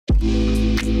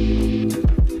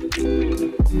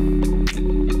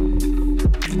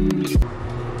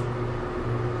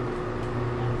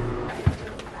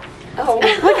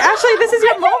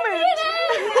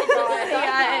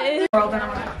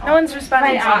one's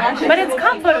responding, but it's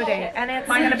comp photo day, and it's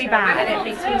gonna be bad. And it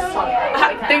makes me so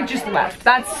They just left.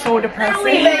 That's so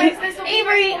depressing.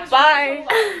 Avery, bye.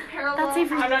 That's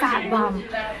Avery's fat bum.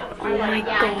 Oh my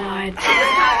god.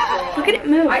 Look at it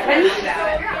move.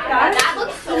 That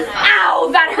looks so nice. Ow,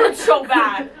 that hurt so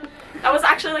bad. That was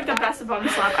actually like the best bum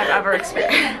slap I've ever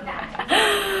experienced.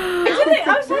 I did it.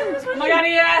 I was doing this one. Oh my god,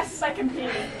 yes, I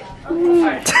competed.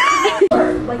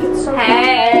 Like it's so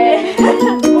Hey.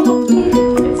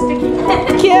 It's sticky.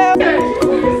 cute.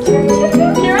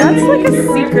 That's like a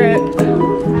secret.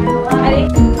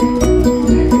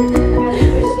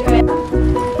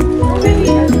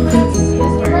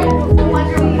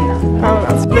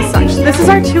 This is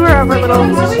our tour of our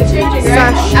little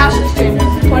sesh.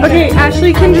 Okay,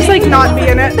 Ashley can just like not be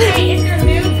in it. Hey, if you're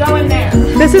new, go in there.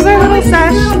 This is our little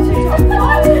sesh.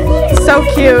 So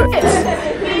cute.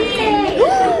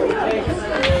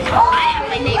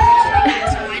 My neighbor's trying,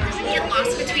 so I doesn't get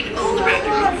lost between all the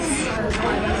raccoons.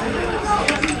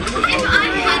 If I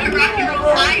had a raccoon,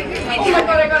 I would. Oh my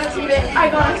god, I got a tidbit. I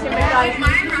got a tidbit, guys.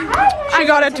 She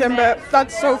got a Timbit.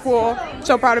 That's so cool.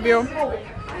 So proud of you.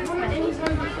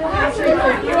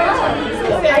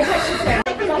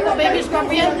 Baby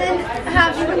scorpion. Hey,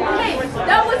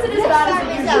 that wasn't as bad as it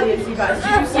usually is, you guys.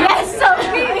 Yes, so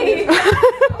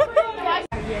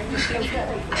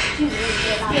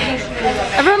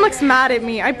Everyone looks mad at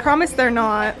me. I promise they're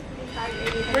not.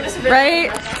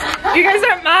 Right? You guys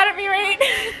aren't mad at me, right?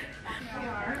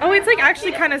 Oh, it's like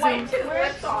actually kind of zoomed.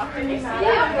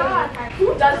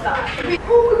 Who does that?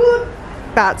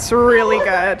 That's really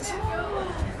good.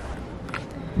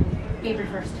 Avery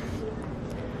first.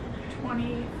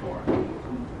 24.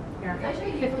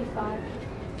 55.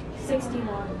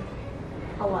 61.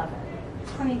 11.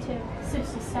 22.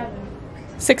 67.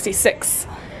 66.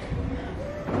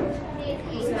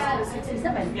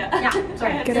 67. Yeah.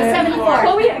 Sorry. Get it. 74.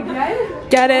 Oh, yeah.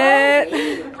 Get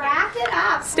it. Rack it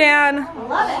up. Stan.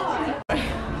 Love it.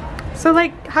 So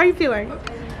like, how are you feeling?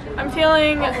 I'm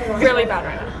feeling really bad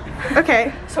right now.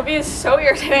 Okay. Sophie is so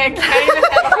irritating.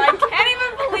 I can't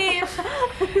even believe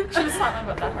she was talking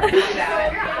about that part.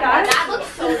 That looks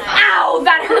so nice. Ow,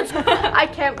 that hurts. I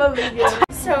can't believe you.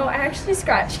 So I actually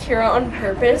scratched Keira on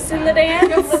purpose in the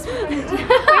dance.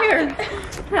 Weird.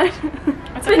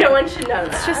 But no one should know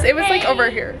that. It's just, it was like over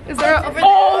here. Is there a over there?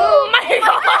 Oh my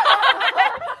god!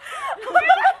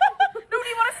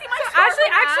 Nobody want to see my scar. Ashley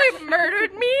actually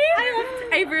murdered me. I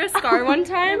left Avery a scar one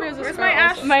time. Where's my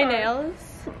Ash? My nails.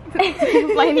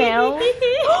 My nails.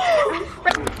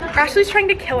 Ashley's trying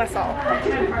to kill us all.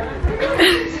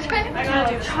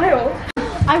 Child.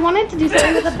 I wanted to do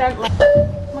something with a bent leg.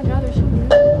 Oh my god, there's so many.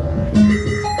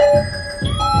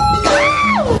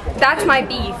 That's my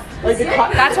beef.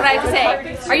 That's what I have to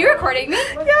say. Are you recording me?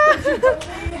 Yeah.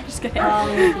 Just kidding.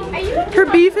 Her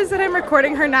beef is that I'm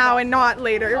recording her now and not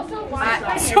later.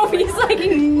 Sophie's like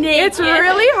naked. It's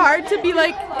really hard to be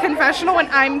like confessional when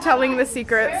I'm telling the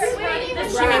secrets. She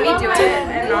made me do it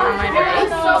and not on my break.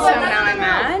 So now I'm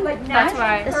mad. That's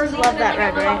why. This is Love That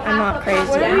Red, right? I'm not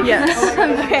crazy. Yes.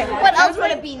 Okay. What else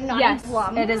would it be? Not Yes,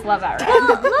 plum. it is Love That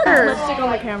Red. Stick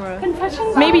on the camera.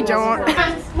 Maybe don't.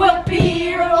 We'll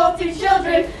be revolting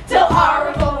children till our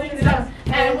revolting is done.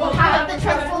 And we'll have the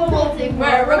trust full of revolting.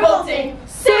 We're revolting.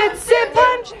 Sit, sit,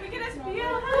 punch.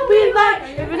 We like,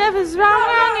 whatever's wrong,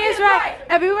 wrong is right.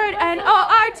 Every word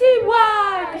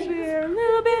N-O-R-T-Y. 'Cause we're a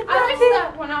little bit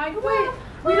that when I quit.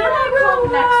 We don't have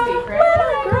club next week,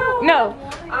 right? No,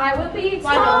 I will be.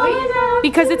 Why don't we?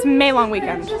 because it's May long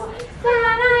weekend.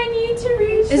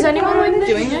 Is anyone like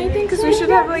doing anything? Because we should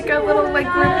have like a little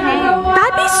like group hang.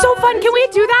 That'd be so fun. Can we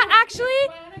do that actually?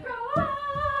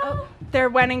 Oh, they're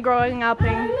when and growing up.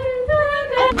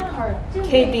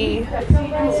 KD.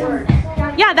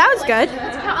 Yeah, that was good.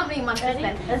 How many months it's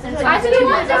been? Guys, who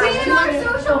wants to be in our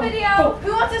social video?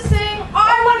 Who wants to sing?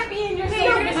 I want to be in your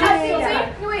social video. I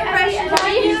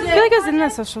feel like I was in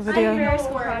that social video.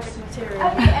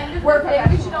 Work it.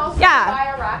 We should also Yeah. buy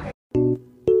a racket.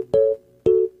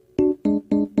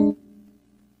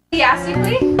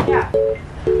 Enthusiastically? Yeah.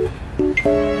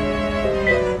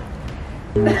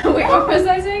 Wait, what was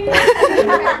I saying?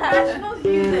 Professionals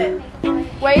use it.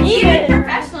 Wait, even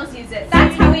professionals use it.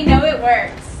 That's how we know it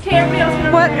works. Okay, everybody else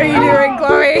gonna. What are you doing,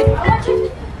 Chloe?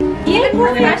 Even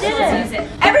professionals use it.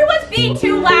 Everyone's being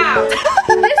too loud.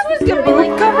 This was the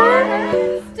boot cover.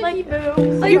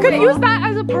 You could use that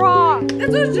as a bra.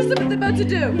 That's what I was just about to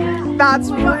do. That's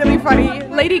really funny.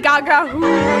 Lady Gaga. Who?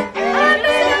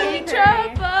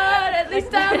 But at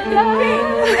least I'm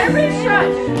alive. Every shot.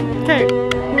 Okay.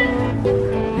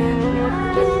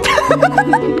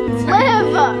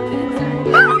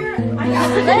 Live.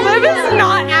 Liv is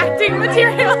not acting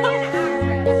material.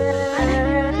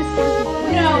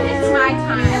 No, it's my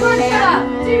time.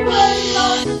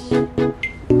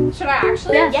 Should I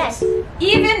actually? Yes.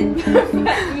 Even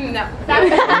no. That's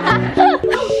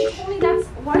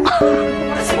what?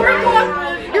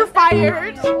 You're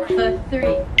fired.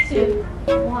 3, 2,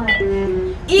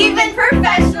 1. Even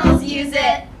professionals use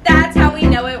it. That's how we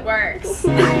know it works.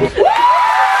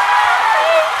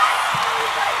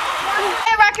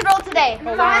 Rock and roll today.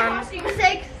 Hold on. 5,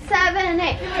 6, 7, and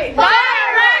 8. Fire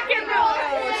rock and roll.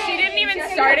 She didn't even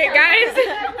start it, guys. 3,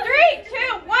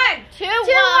 2, 1. 2,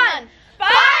 1.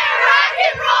 Fire rock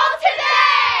and roll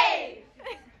today.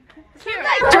 Do you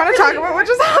want to talk about what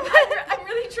just happened? I'm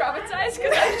really traumatized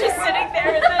because I was just sitting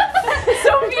there and then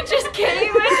Sophie just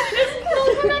came and just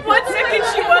 1 second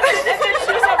she wasn't and then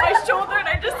she was on my shoulder and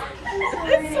I just.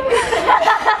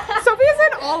 Sophia's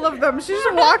in all of them. She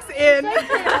just walks in.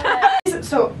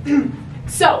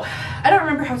 So, I don't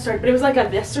remember how it started, but it was like a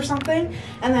this or something,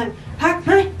 and then pack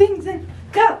my things and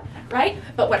go, right?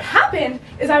 But what happened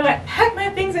is I went pack my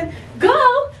things and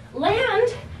go,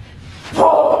 land,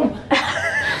 boom,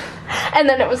 and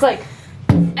then it was like,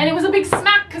 and it was a big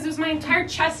smack because it was my entire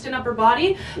chest and upper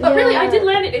body. But really, I did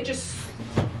land it. It just,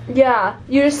 Yeah,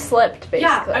 you just slipped basically.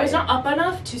 yeah, I was not up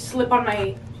enough to slip on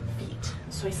my feet,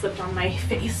 so I slipped on my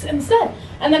face instead.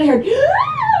 And then I heard,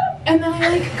 and then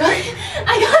I got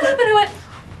up and I went.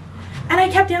 And I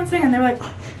kept dancing, and they were like,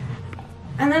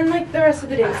 and then like the rest of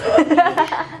the day. So.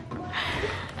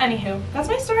 Anywho, that's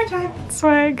my story time.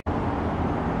 Swag.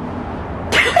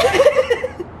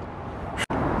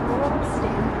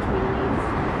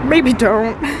 Maybe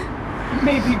don't.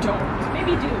 Maybe don't.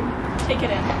 Maybe do. Take it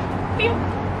in. Beep.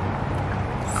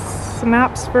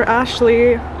 Snaps for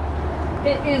Ashley.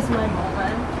 It is my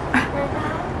moment.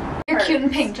 You're cute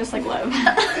and pink, just like Liv.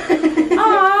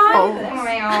 Oh.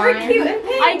 We're cute and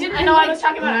pink. I didn't know I was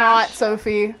talking about Not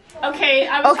Sophie. Okay,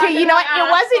 I was Okay, talking you know what? about It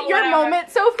Ash, wasn't but your whatever. moment,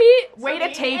 Sophie. Way to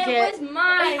Sophie, take it it. was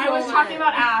mine. I was talking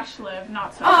about Ash, Liv,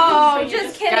 not Sophie. Oh, So you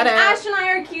just kidding. Get it. Ash and I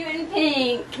are cute and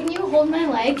pink. Can you hold my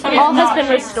legs? Okay, All has not been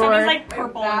Sophie. restored. Sophie's like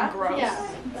purple and gross. Yeah.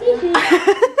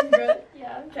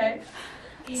 Yeah. Okay.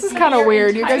 This is kind of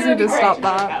weird. You guys need to stop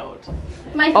that.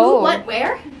 My who, Oh. what,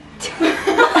 where?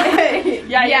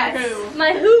 Yeah, Yes. who?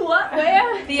 My who, what,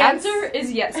 where? The answer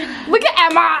is yes. Look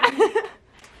at Emma.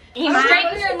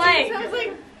 Straighten your leg.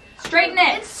 Straighten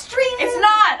it. It's straight. It's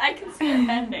not. I can see it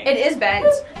bending. It is bent.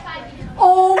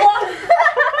 Oh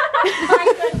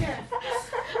my goodness.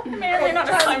 May or may not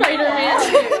have Spider-Man.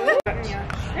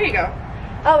 There you go.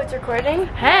 Oh, it's recording?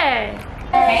 Hey.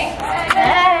 Hey.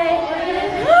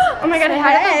 Oh my god,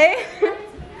 hi. Hey.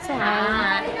 Say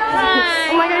hi.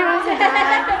 Oh my god, you want to say hi?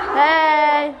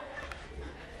 Hey.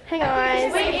 Hey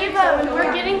guys. Wait, Ava,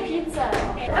 we're getting pizza.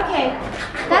 Okay,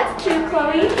 that's cute,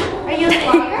 Chloe. Are you a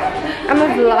vlogger? I'm a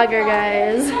vlogger,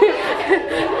 guys.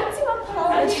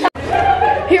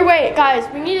 Here, wait, guys.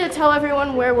 We need to tell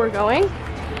everyone where we're going.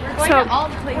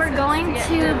 We're going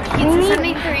to Pizza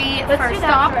 73 first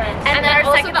stop, and then our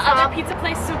second stop, pizza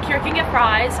place so Keira can get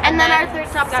fries. and then our third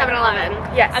stop, 7-Eleven.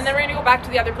 Yes. And then we're gonna go back to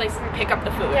the other place and pick up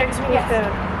the food. Yeah, because we need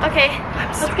food. Okay,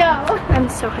 let's go. I'm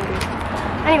so hungry.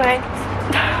 Anyway,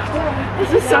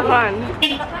 this is so fun. No. Do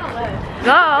you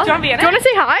want to be in Do you want to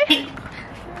say hi?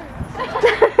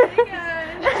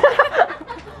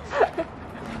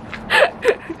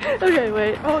 Okay,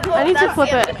 wait. I need to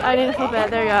flip it. I need to flip it.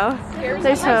 There you go.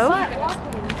 There's Hope.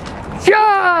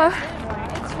 Yeah.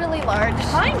 It's really large.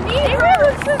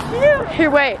 Here,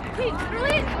 wait.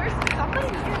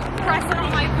 Press it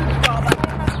on my food.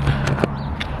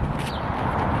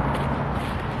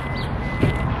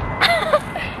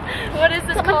 What is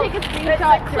this called? Take a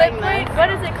screenshot. Clip. What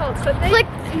is it called? Clip. Click.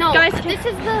 No, Guys, this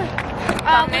is the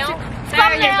Thumbnail?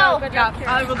 thumbnail. Good job.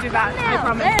 I will do that. I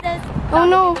promise. There it is. Oh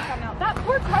no. That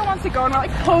poor car wants to go and we're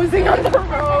like posing on the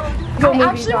road. Go movie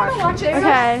Actually want to watch it.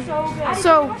 Okay.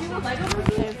 So.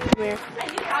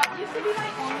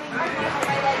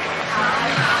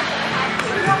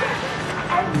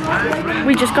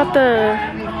 We just got the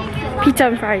pizza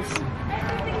and fries.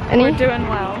 Any? We're doing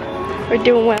well. We're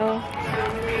doing well.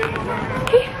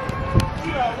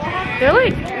 They're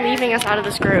like leaving us out of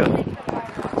this group.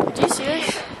 Do you see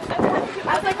this?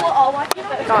 I was like, we'll all watch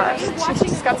it. Gosh.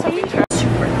 She's got something to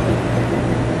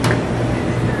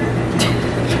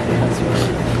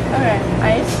Okay,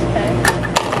 ice. Okay.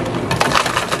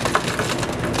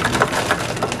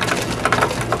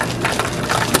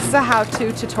 This is a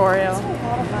how-to tutorial.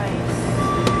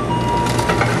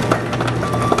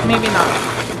 Maybe not.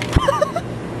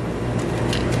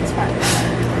 It's fine.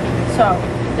 So,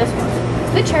 this one.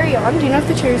 Is the cherry on? Do you know if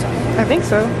the cherry's on? I think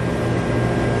so.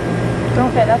 Go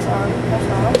Okay, that's on.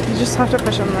 That's on. You just have to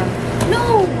push them then.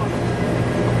 No!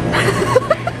 I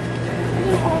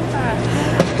didn't want that.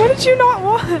 What did you not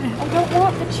want? I don't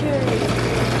want the cherry.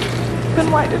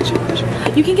 Then why did you push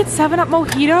it? You can get 7-Up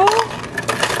mojito?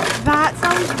 That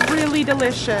sounds really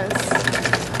delicious.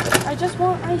 I just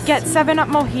want ice. Get 7-Up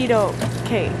mojito.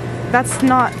 Okay, that's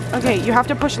not, okay, you have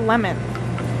to push lemon.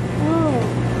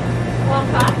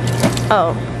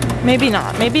 Oh, maybe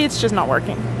not. Maybe it's just not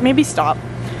working. Maybe stop.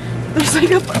 There's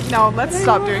like a, no, let's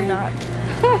stop doing that.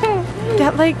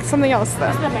 Get like something else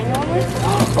then. Is the mango on this?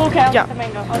 Okay, I'll Yeah. get the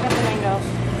mango. I'll get the mango.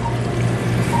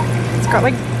 It's got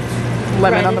like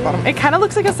lemon on the bottom. It kind of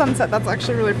looks like a sunset. That's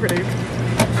actually really pretty.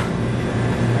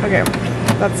 Okay,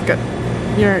 that's good.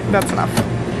 That's enough.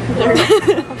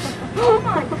 Oh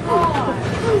my god.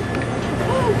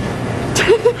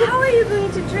 How are you going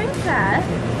to drink that?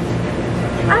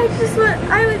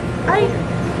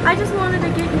 I just wanted to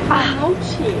get you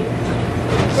mochi.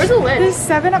 Where's the lid? This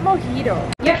 7-Up mojito.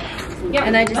 Yep.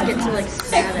 And I just get to like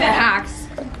stab it. Hacks.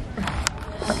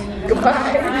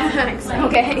 Goodbye.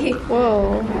 Okay.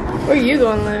 Whoa. Where are you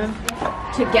going, Lou?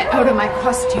 To get out of my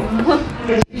costume.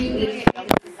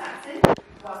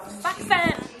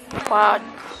 Wow.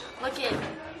 Look it.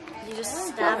 You just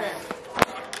stab it.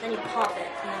 Then you pop it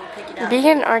and then you pick it up. Being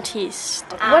an artiste.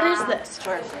 What is this?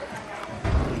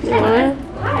 You wanna?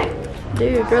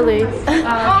 Dude, really? Do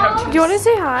you wanna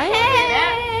say hi?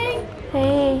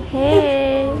 Hey.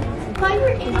 Hey.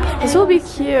 This will be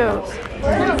cute. Is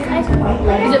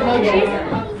it mochi?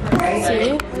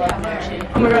 See?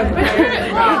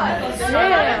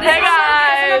 Hey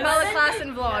guys! Class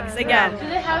and vlogs again. Do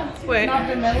they have Wait. not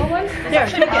vanilla ones? Take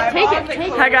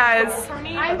it. Hi guys.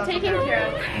 I'm taking care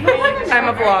of. I'm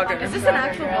a vlogger. Is this an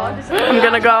actual vlog? Is I'm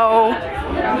gonna go.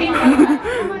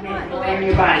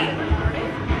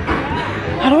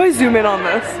 How do I zoom in on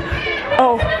this?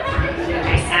 Oh.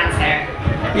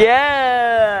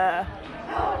 Yeah.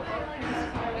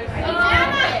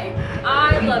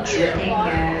 I love you.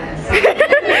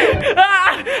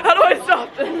 Ah, how do I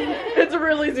stop this? It's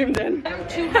really zoomed in.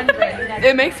 200.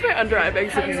 It makes my under eye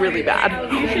bags look really bad.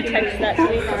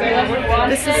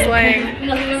 This is slang.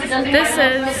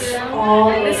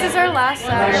 This is our last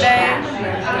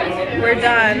Saturday. We're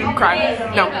done. Crime.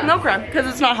 No crime, because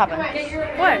it's not happening.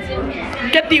 What?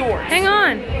 Get the award. Hang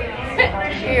on.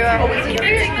 Here you are.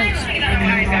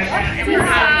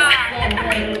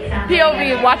 POV,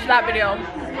 watch that video.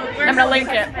 I'm gonna link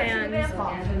it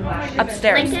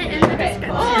upstairs. Link it in the description.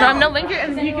 No, I'm gonna link it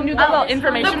and you can do the little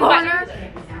information. The corner.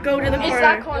 Go to the corner. It's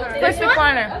that corner. Where's the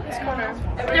corner?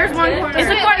 There's one corner. It's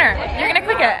the corner. You're gonna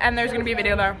click it and there's gonna be a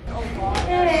video there.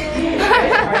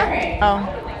 Oh,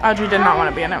 Audrey did not want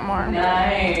to be in it more.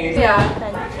 Nice. Yeah.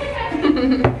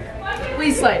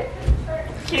 Please slide.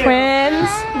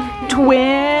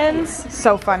 Twins.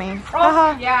 So funny.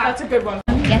 Uh-huh. Yeah, that's a good one.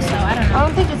 Guess so. I don't know. I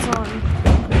don't think it's on.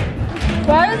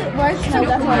 Why is it so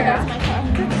that's my car.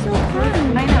 That's so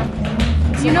fun. I know.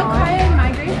 Do you know Kaya and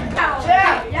Migrate?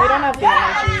 Yeah. We don't have the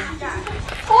energy.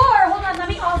 Or, hold on, let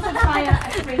me also try a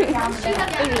straight down.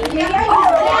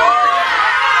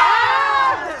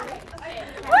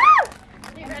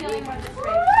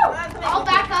 I'll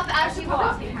back up as you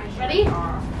walk. Ready?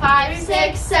 5,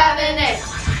 6, 7, 8.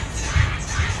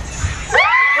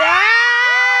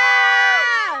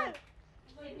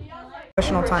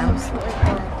 Professional times.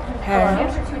 Hey.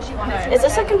 Is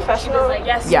this a confessional?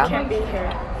 Yes, Yeah. you can't be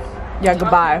here. Yeah,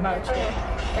 goodbye.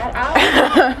 Get out.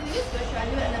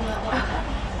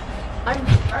 I'm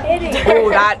kidding. Oh,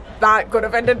 that could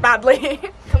have ended badly.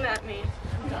 Come at me.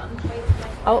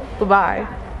 Oh, goodbye.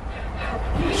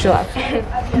 She left.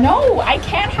 No, I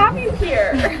can't have you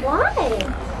here. Why?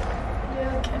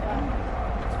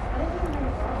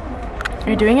 Are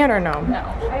you doing it or no? No.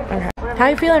 Okay. How are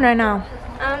you feeling right now?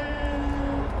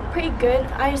 Pretty good.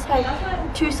 I just had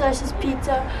 2 slices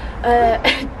pizza,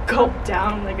 gulp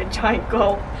down like a giant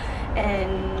gulp,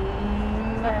 and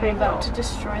I'm about to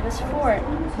destroy this fort.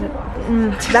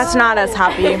 That's not as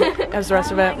happy as the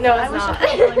rest of it. No, it's not. I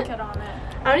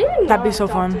don't even know. That'd be so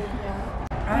fun.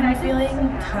 I'm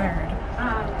feeling tired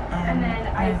and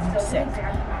I'm sick.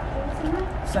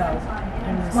 So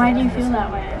Why do you feel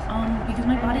that way? because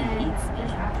my body hates me.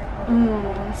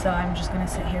 So I'm just gonna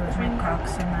sit here with my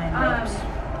Crocs and my ropes.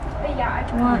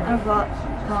 Want a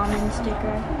ramen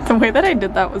sticker? The way that I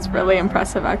did that was really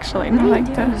impressive, actually. Not like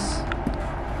this.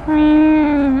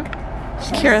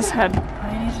 Kira's head.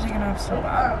 I need to take it off so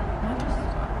bad.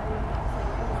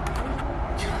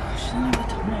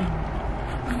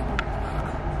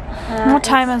 What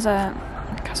time is it?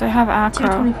 Because I have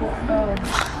acro.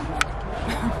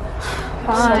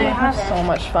 So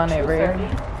much fun over here.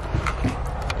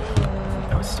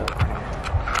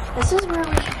 This is where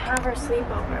we should have our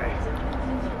sleepover.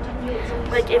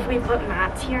 Like if we put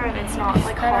mats here and it's not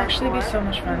like That'd hard actually be floor. so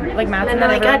much fun. Like mats And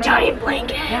and then then like a giant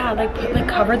blanket. yeah, like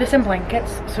cover this in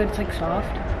blankets so it's like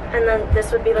soft. And then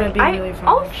this would be like That'd be really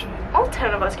fun, actually. all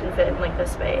 10 of us can fit in like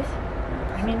this space.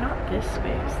 I mean, not this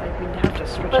space. Like we'd have to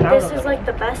switch But it out. this a is little. like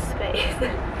the best space.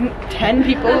 10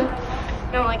 people.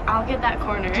 No, like I'll get that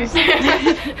corner. And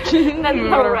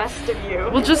then the rest of you.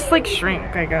 We'll just like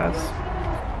shrink, I guess.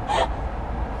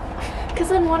 Because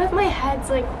then one of my heads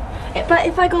like, but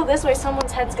if I go this way,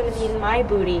 someone's head's gonna be in my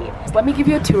booty. Let me give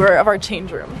you a tour of our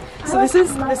change room. So this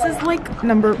is like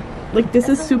this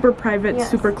is super private, Yes.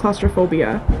 super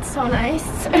claustrophobia. It's so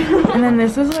nice. And then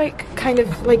this is like kind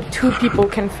of like 2 people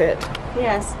can fit.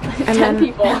 Yes. And 10 then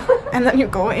people. And then you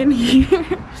go in here.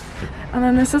 And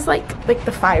then this is like the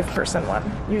 5-person one.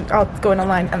 You all go in a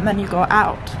line and then you go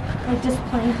out. Like just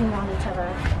planking on each other.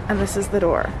 And this is the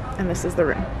door. And this is the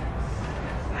room.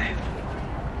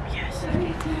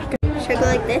 Should I go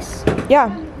like this? Yeah.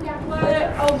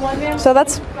 So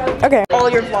that's okay. All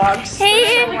your vlogs.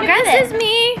 Hey, this is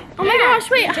me. Oh my gosh,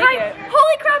 wait, hi.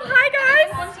 Holy crap, hi guys.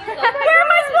 Where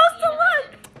am I supposed to look?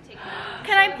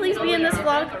 Can I please be in this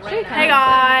vlog? Hey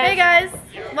guys. Hey guys.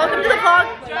 Welcome to the vlog.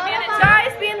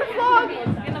 Guys, be in the vlog.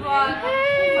 In the vlog.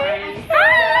 Hey.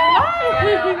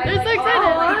 Hi. They're so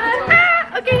excited.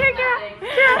 Ah, okay, here, Kira.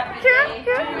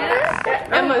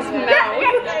 Emma's mouth.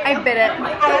 I bit it.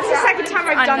 That's the second time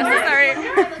I've done this.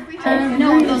 Sorry. No,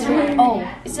 those were. Oh,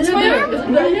 is this my arm?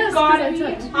 God,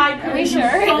 are you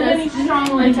sure? So many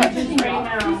strongly touches right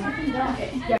now.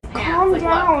 Calm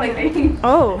down.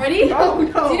 Oh. Ready? Oh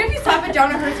no. Do you know if you slap it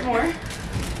down it hurts more?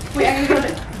 Wait, I'm gonna go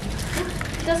to...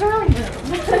 It doesn't really move.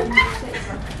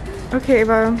 Okay,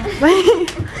 bro. I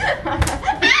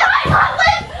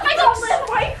got lip!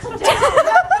 Swipe down!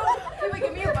 Okay, wait,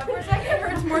 give me your butt for a second. It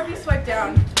hurts more if you swipe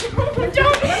down. Don't! Let me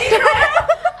try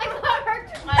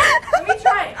it! Let me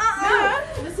try it.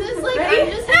 This is like, I'm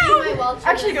just using my Welch.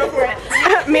 Actually, go for it.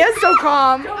 Mia's so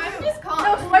calm. I'm just calm.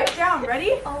 No, swipe down.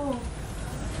 Ready? Oh.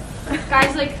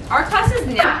 Guys, like, our class is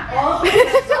now. It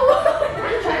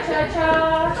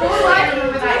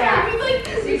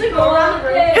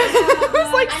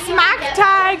was like smack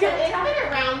tag. It's been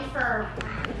around for...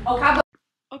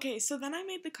 Okay, so then I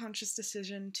made the conscious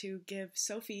decision to give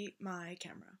Sophie my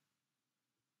camera.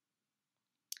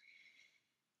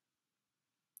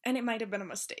 And it might have been a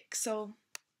mistake, so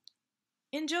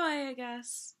enjoy, I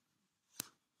guess.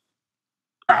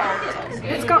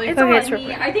 It's on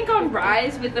me. I think on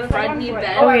Rise with the front knee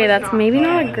bed. Okay, that's maybe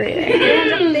not a great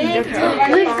idea.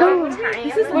 Let's go.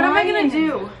 What am I gonna do?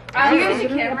 You guys the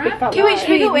camera? Okay, wait, should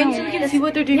we go in so we can see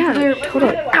what they're doing? Yeah, they're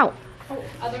totally. Ow.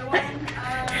 Other one.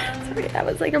 Sorry, that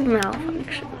was like a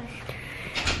malfunction.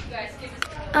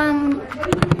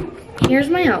 Here's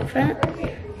my outfit.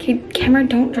 Okay, camera,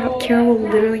 don't drop. Kira will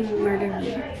literally murder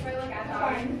me.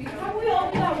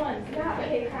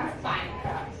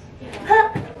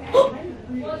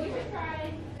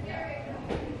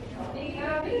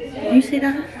 Did you see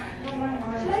that?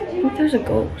 I think there's a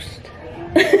ghost.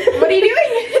 What are you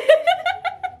doing?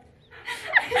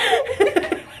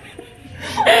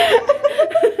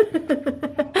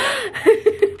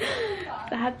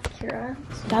 That's Kira.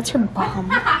 That's her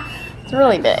bum. It's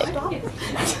really big.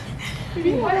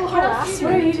 What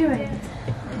are you doing?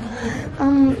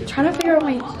 Trying to figure out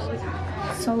my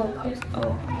solo pose.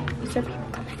 Oh, is there people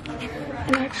coming?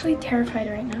 I'm actually terrified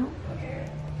right now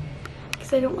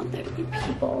because I don't want there to be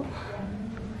people.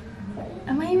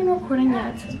 Am I even recording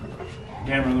yet?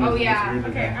 Oh, yeah.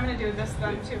 Okay, I'm gonna do this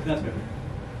then too. That's good.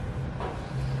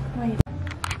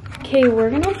 Okay, we're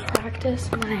gonna practice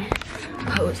my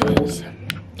poses.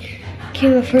 Okay,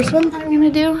 the first one that I'm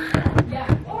gonna do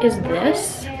is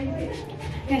this.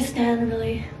 I'm gonna stand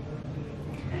really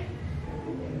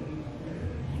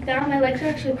like that. My legs are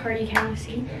actually apart, you can't really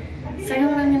see. Second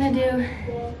one I'm gonna do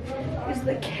is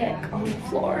the kick on the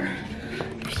floor.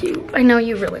 I know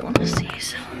you really want to see,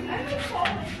 so.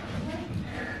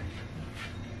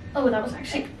 Oh, that was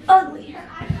actually ugly.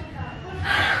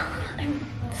 I'm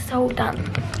so done.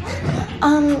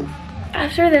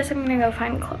 After this, I'm gonna go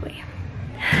find Chloe.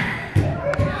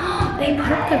 They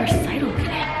put up the recital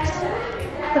videos.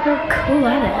 Look how cool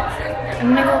that is. I'm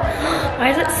gonna go, why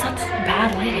is it such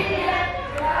bad lighting?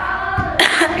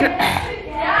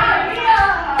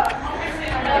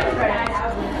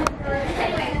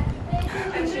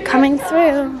 Coming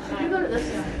through.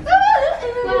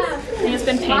 It's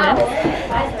been painted.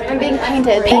 I'm being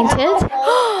painted. Painted?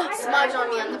 Smudge on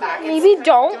me on the back. Maybe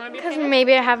don't, because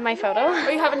maybe I have my photo. Oh,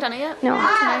 you haven't done it yet? No.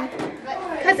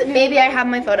 Because maybe I have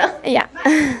my photo. Yeah.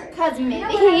 Because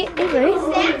maybe I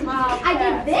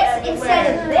did this instead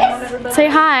of this. Say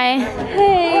hi.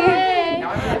 Hey.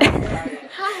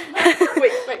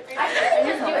 Wait.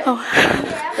 Oh.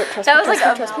 That was like a.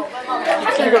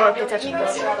 You're gonna pay attention to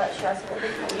this.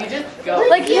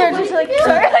 Like here, just like.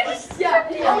 Sorry.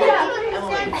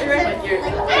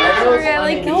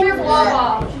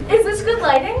 Is this good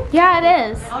lighting? Yeah, it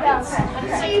is.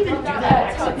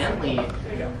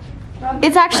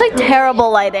 It's actually terrible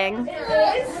lighting. Do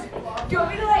you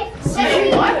want me to like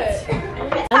see what?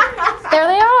 There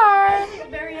they are.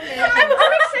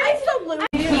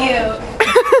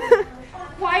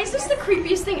 Why is this the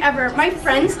creepiest thing ever? My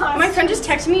friend just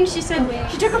texted me and she said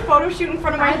she took a photo shoot in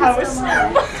front of my house.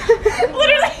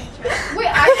 Literally.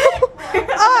 Wait,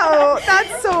 Oh,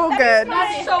 that's so good.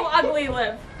 That's so ugly,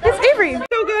 Liv. It's Avery. So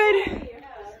good.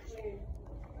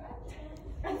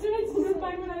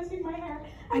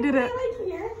 I did it.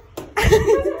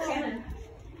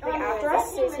 After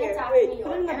us? Wait,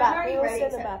 put in the back. We will sit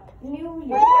in the back. New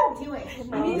York. Doing.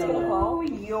 New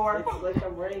York. Like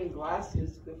I'm wearing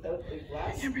glasses without the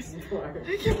glasses. I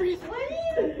can't breathe.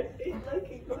 It's like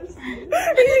it goes. Are you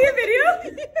taking a video?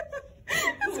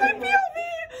 It's my POV.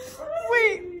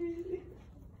 Wait.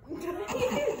 No,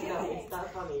 it's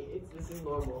not funny. This is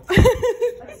normal.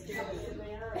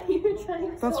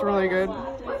 That's really good.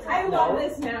 I love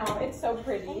this now. It's so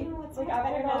pretty.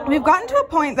 We've gotten to a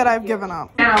point that I've given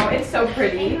up. Now it's so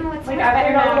pretty.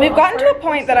 We've gotten to a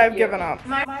point that I've given up.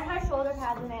 Mine has shoulder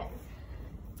pads in it.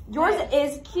 Yours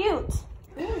is cute.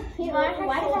 Mine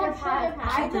has shoulder pads.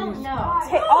 I don't know.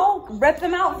 Hey, I'll rip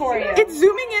them out for you. It's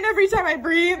zooming in every time I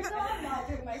breathe. I'm not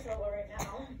doing my solo right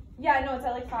now. Yeah, I know it's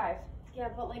at like 5. Yeah,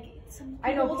 but like some.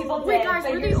 I know people. Wait, dance, guys,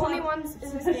 but we're you're the only ones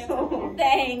in this dance.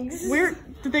 Thanks. Where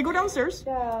did they go downstairs?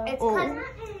 It's because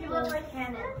people like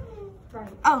Hannah.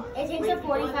 Oh. It takes a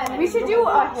 45 minutes. We should do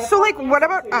a hip. So like, what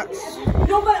about us?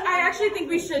 No, but I actually think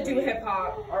we should do hip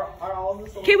hop. Are all of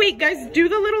this? Okay, wait, guys, do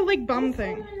the little like bum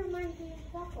thing.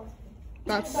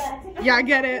 That's yeah, I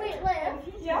get it. Wait, Liv.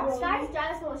 Yeah. Sky's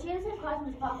dinosaur. She has her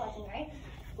cosmos pop watching, right?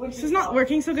 This is not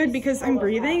working so good because I'm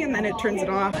breathing and then it turns it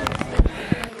off.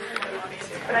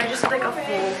 But I just did like a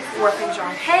full warping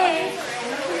jump. Hey!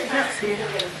 Let's see.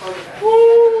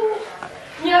 Woo!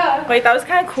 Yeah. Wait, that was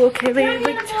kind of cool, Kaylee.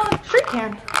 Like, sure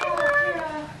can.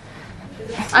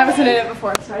 I wasn't in it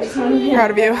before, so I just wanted to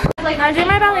Proud of you. Like, I'm doing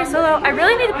my ballet solo. I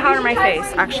really need to powder my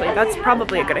face, actually. That's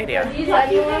probably a good idea.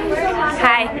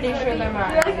 Hi.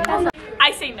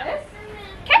 I say no.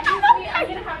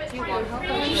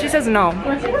 She says no.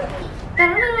 My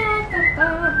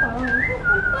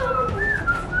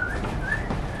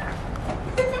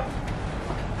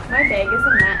bag is a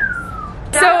mess.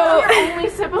 So,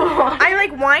 I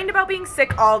like whined about being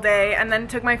sick all day and then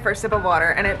took my first sip of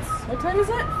water and it's, what time is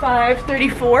it?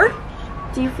 5:34?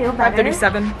 Do you feel better?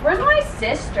 5:37. Where's my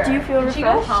sister? Do you feel Did she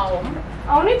go refreshed? home?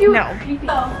 I want to do No.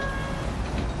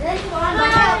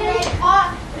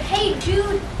 Hey,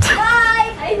 dude.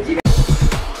 Bye.